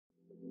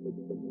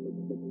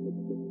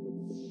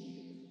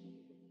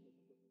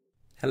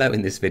Hello,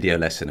 in this video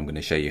lesson I'm going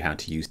to show you how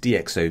to use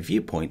DxO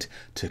ViewPoint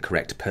to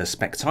correct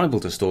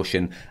perspectival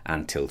distortion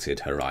and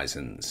tilted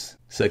horizons.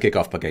 So kick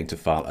off by going to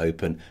File,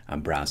 Open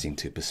and browsing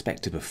to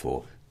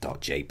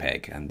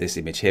perspectival.jpg, and this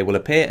image here will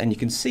appear, and you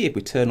can see if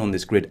we turn on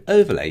this grid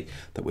overlay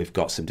that we've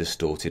got some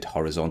distorted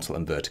horizontal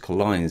and vertical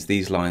lines.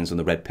 These lines on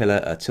the red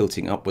pillar are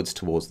tilting upwards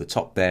towards the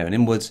top there and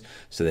inwards,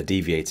 so they're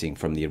deviating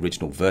from the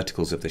original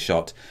verticals of the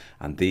shot,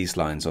 and these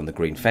lines on the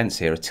green fence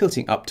here are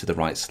tilting up to the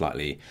right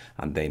slightly,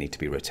 and they need to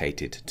be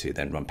rotated to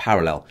then run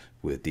parallel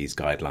with these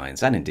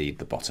guidelines and indeed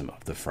the bottom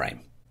of the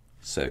frame.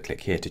 So click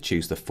here to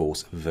choose the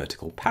Force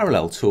Vertical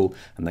Parallel tool,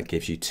 and that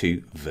gives you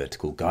two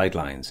vertical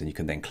guidelines, and you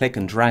can then click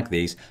and drag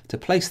these to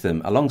place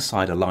them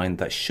alongside a line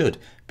that should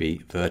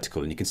be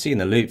vertical. And you can see in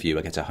the loop view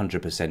I get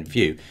 100%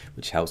 view,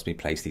 which helps me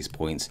place these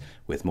points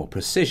with more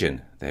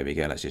precision. There we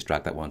go. Let's just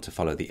drag that one to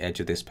follow the edge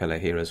of this pillar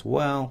here as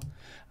well.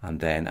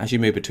 And then as you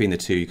move between the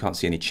two, you can't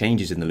see any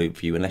changes in the loop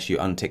view unless you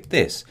untick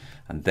this,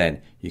 and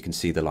then you can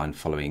see the line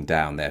following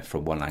down there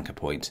from one anchor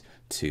point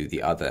to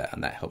the other,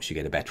 and that helps you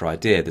get a better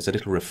idea. There's a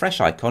little refresh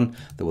icon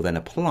that will then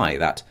apply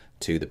that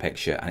to the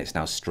picture, and it's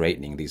now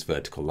straightening these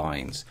vertical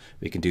lines.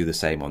 We can do the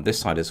same on this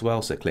side as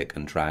well, so click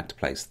and drag to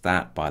place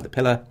that by the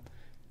pillar.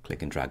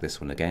 Click and drag this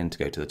one again to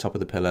go to the top of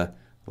the pillar,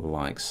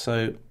 like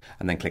so,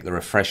 and then click the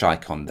refresh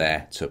icon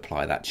there to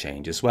apply that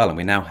change as well, and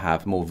we now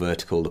have more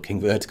vertical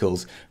looking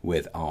verticals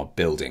with our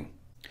building.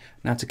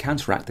 Now, to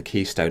counteract the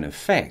keystone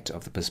effect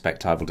of the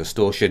perspectival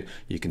distortion,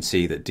 you can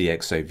see that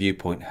DxO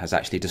ViewPoint has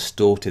actually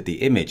distorted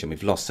the image, and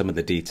we've lost some of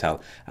the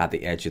detail at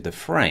the edge of the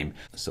frame,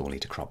 so we'll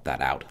need to crop that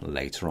out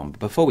later on.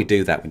 But before we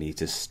do that, we need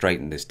to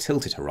straighten this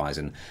tilted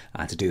horizon,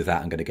 and to do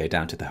that I'm going to go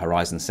down to the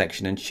horizon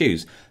section and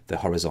choose the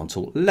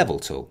horizontal level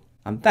tool,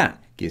 and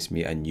that gives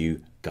me a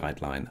new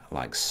guideline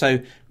like so.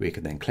 We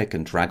can then click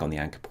and drag on the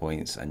anchor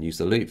points and use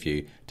the loop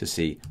view to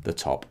see the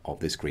top of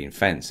this green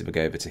fence. If we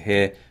go over to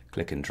here,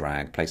 click and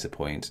drag, place a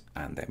point,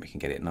 and then we can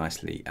get it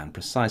nicely and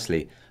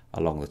precisely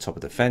along the top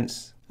of the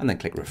fence, and then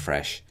click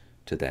refresh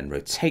to then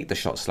rotate the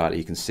shot slightly.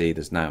 You can see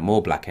there's now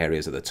more black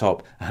areas at the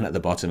top and at the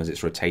bottom as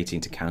it's rotating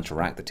to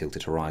counteract the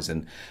tilted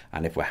horizon.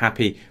 And if we're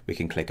happy, we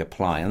can click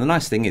apply. And the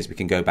nice thing is we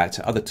can go back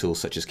to other tools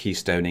such as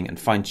keystoning and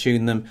fine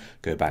tune them,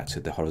 go back to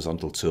the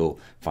horizontal tool,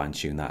 fine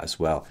tune that as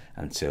well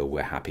until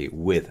we're happy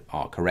with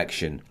our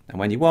correction. And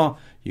when you are,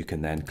 you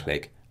can then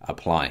click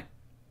apply.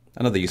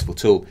 Another useful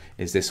tool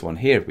is this one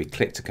here. If we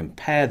click to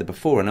compare the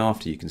before and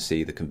after, you can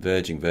see the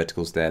converging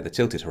verticals there, the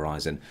tilted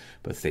horizon,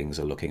 but things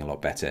are looking a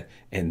lot better.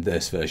 In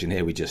this version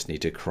here, we just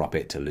need to crop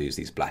it to lose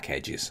these black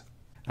edges.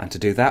 And to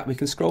do that, we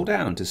can scroll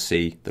down to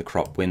see the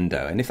crop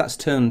window. And if that's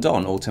turned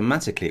on,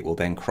 automatically it will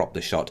then crop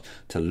the shot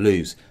to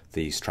lose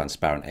these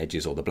transparent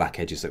edges or the black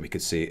edges that we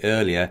could see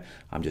earlier.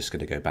 I'm just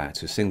going to go back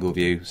to a single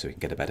view so we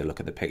can get a better look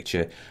at the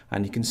picture.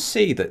 And you can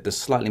see that there's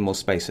slightly more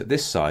space at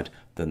this side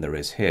than there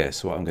is here.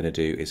 So what I'm going to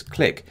do is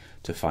click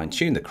to fine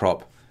tune the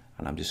crop,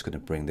 and I'm just going to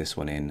bring this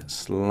one in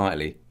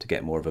slightly to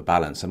get more of a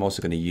balance. I'm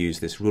also going to use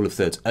this rule of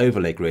thirds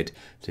overlay grid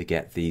to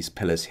get these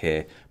pillars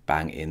here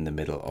bang in the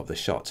middle of the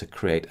shot to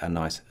create a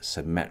nice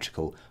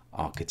symmetrical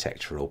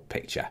architectural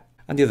picture.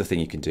 And the other thing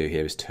you can do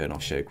here is turn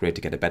off show grid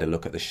to get a better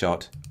look at the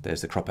shot.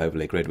 There's the crop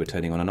overlay grid we're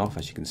turning on and off,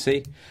 as you can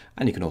see.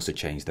 And you can also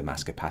change the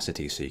mask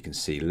opacity so you can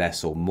see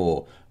less or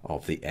more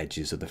of the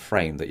edges of the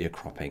frame that you're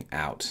cropping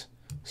out.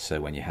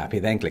 So when you're happy,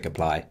 then click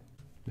apply.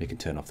 We can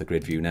turn off the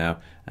grid view now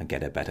and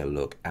get a better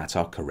look at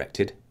our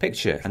corrected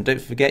picture. And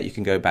don't forget, you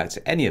can go back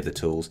to any of the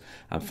tools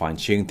and fine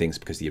tune things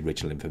because the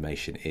original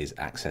information is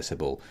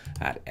accessible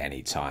at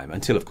any time,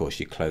 until of course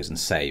you close and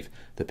save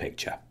the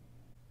picture.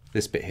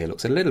 This bit here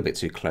looks a little bit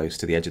too close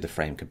to the edge of the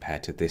frame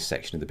compared to this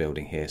section of the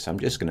building here, so I'm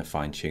just going to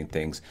fine tune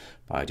things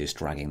by just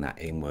dragging that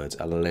inwards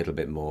a little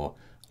bit more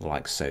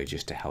like so,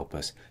 just to help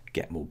us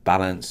get more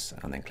balance,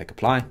 and then click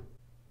apply.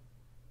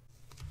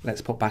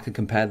 Let's pop back and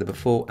compare the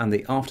before and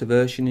the after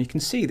version. You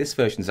can see this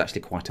version is actually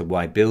quite a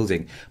wide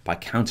building. By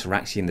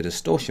counteracting the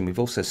distortion, we've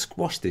also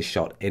squashed this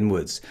shot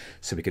inwards.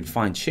 So we can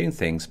fine tune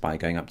things by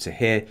going up to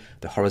here.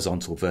 The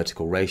horizontal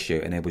vertical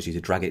ratio enables you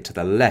to drag it to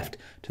the left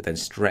to then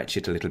stretch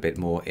it a little bit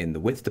more in the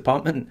width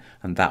department,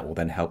 and that will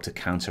then help to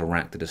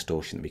counteract the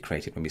distortion that we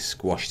created when we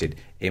squashed it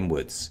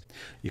inwards.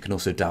 You can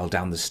also dial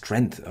down the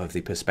strength of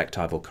the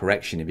perspectival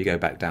correction. If you go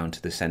back down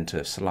to the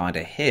center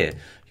slider here,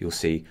 you'll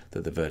see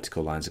that the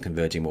vertical lines are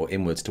converging more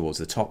inwards towards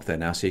the top there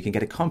now, so you can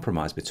get a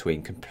compromise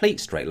between complete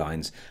straight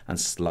lines and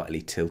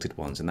slightly tilted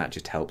ones, and that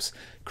just helps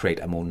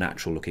create a more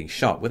natural looking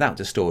shot without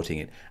distorting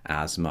it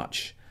as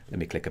much. Let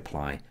me click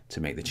apply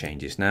to make the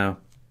changes now.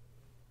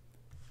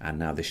 And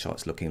now this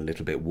shot's looking a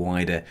little bit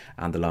wider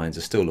and the lines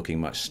are still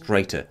looking much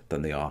straighter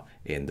than they are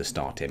in the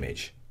start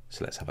image.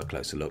 So let's have a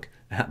closer look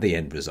at the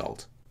end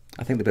result.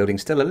 I think the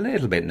building's still a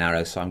little bit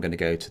narrow, so I'm going to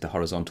go to the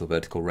horizontal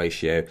vertical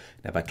ratio.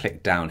 Now if I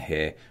click down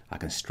here, I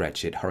can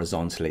stretch it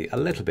horizontally a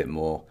little bit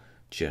more,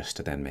 just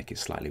to then make it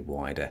slightly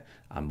wider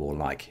and more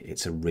like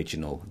its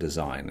original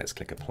design. Let's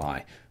click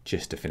apply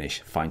just to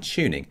fine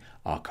tuning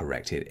our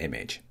corrected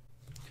image.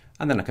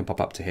 and then I can pop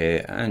up to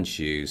here and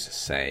choose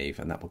save,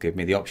 and that will give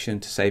me the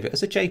option to save it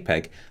as a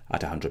JPEG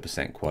at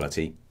 100%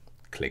 quality.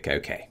 Click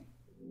OK.